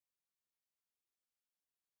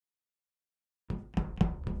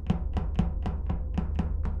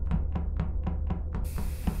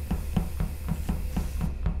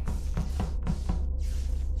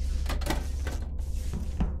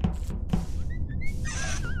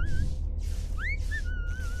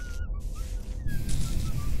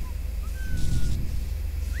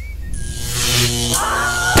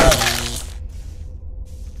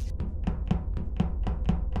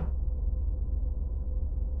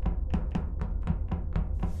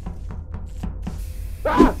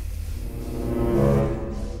Ah!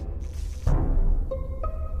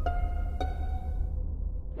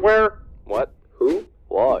 Where? What? Who?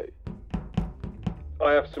 Why?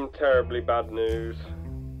 I have some terribly bad news.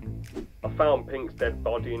 I found Pink's dead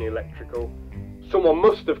body in electrical. Someone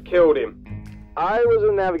must have killed him. I was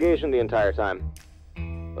in navigation the entire time.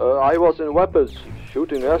 I was in weapons,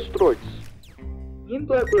 shooting asteroids. Me and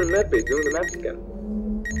Black were in medbay doing the map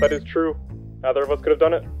scan. That is true. Either of us could have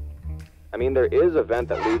done it. I mean, there is a vent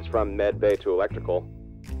that leads from med bay to electrical.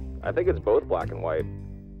 I think it's both black and white.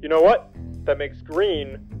 You know what? That makes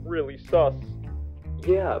green really sus.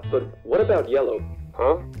 Yeah, but what about yellow?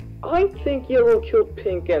 Huh? I think yellow killed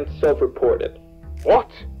Pink and self-reported. What?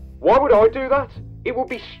 Why would I do that? It would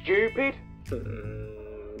be stupid.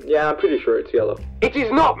 Yeah, I'm pretty sure it's yellow. It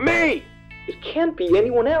is not me! It can't be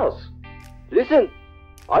anyone else. Listen,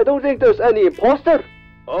 I don't think there's any imposter.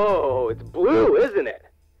 Oh, it's blue, isn't it?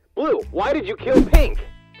 Blue, why did you kill Pink?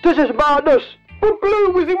 This is madness. But blue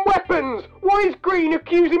was in weapons! Why is green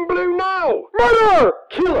accusing blue now? Murder!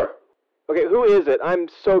 Killer! Okay, who is it? I'm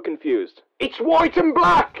so confused. It's white and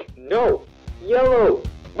black! No. Yellow.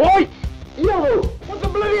 White! Yellow! What the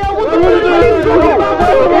bloody hell? What the bloody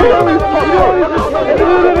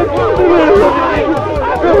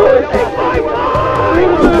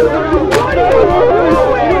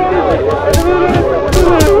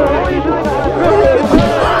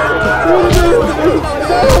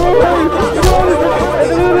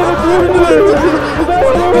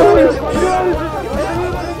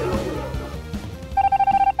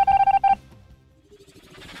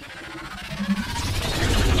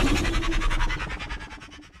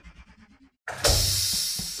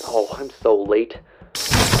Oh, I'm so late.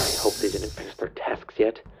 I hope they didn't finish their tasks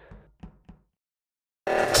yet.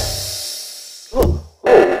 Oh,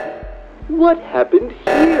 what happened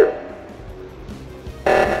here?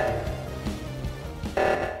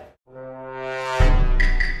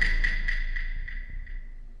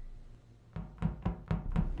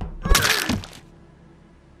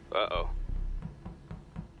 Uh-oh.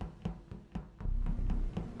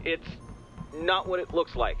 It's not what it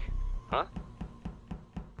looks like, huh?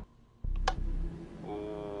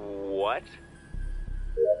 What?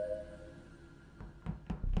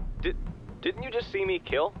 Didn't you just see me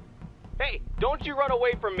kill? Hey, don't you run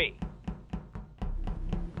away from me!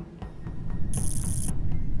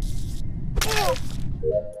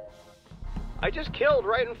 I just killed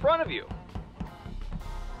right in front of you.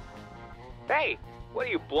 Hey, what are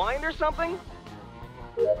you, blind or something?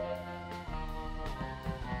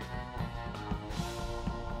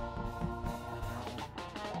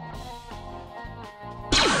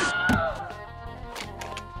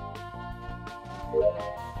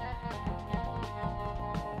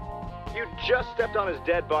 You just stepped on his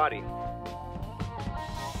dead body.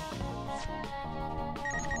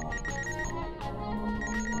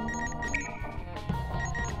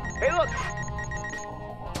 Hey, look!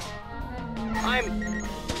 I'm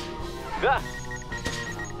the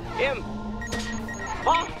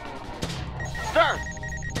imposter!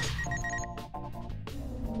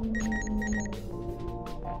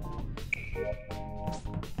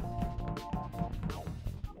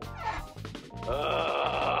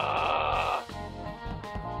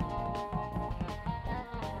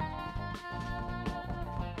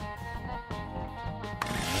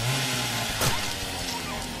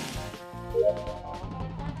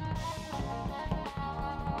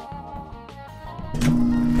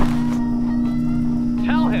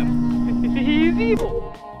 Tell him! He's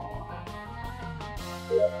evil!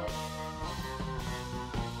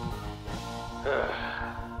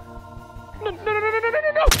 No!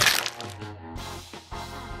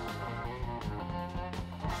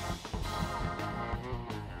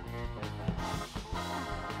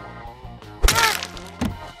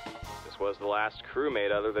 This was the last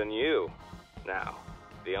crewmate other than you. Now,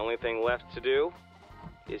 the only thing left to do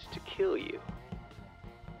is to kill you.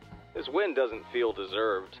 This win doesn't feel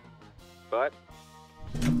deserved, but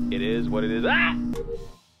it is what it is. Ah!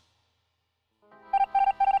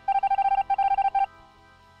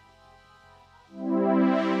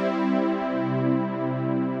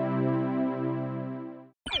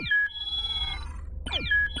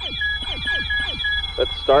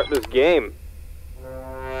 Let's start this game.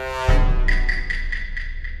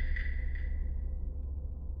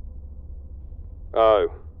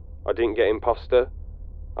 Oh, I didn't get imposter?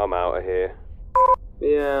 I'm out of here.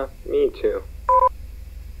 Yeah, me too.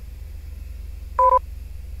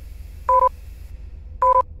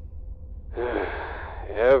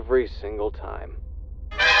 Every single time.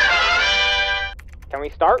 Can we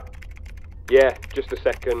start? Yeah, just a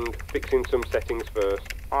second. Fixing some settings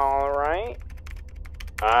first. Alright.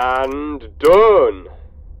 And done.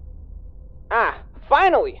 Ah,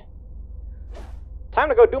 finally! Time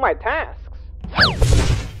to go do my tasks.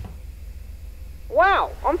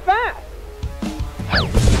 Wow, I'm fast!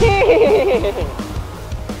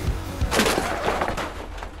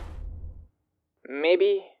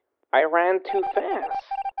 Maybe I ran too fast.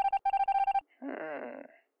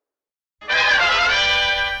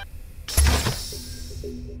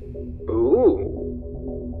 Ooh.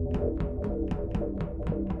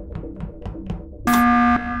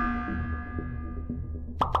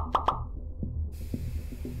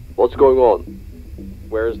 What's going on?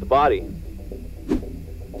 Where's the body?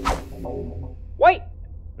 Wait!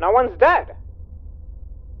 No one's dead!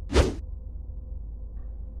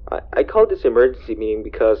 I called this emergency meeting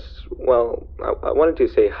because, well, I wanted to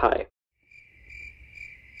say hi.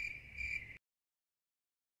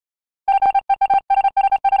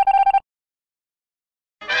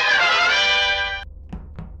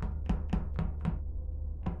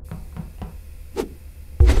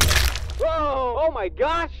 Whoa! Oh my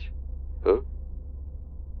gosh! Huh?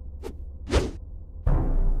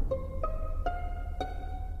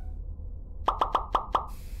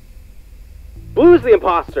 Blue's the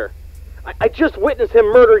imposter! I just witnessed him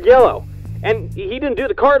murder Yellow. And he didn't do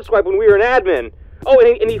the card swipe when we were in admin. Oh,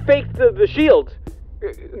 and he faked the shield.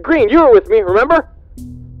 Green, you were with me, remember?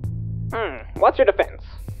 What's your defense?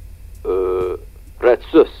 Red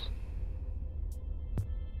sus.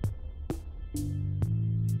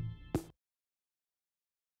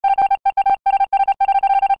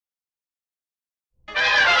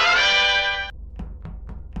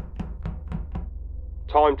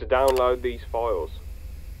 Time to download these files.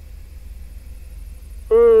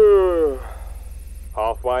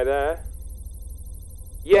 Halfway there.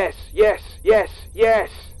 Yes, yes, yes, yes.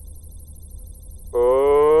 Oh!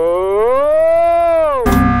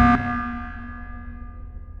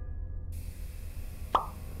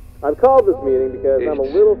 I've called this meeting because I'm a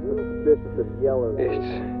little suspicious of Yellow.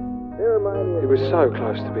 It was so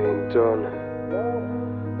close to being done.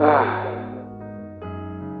 Ah.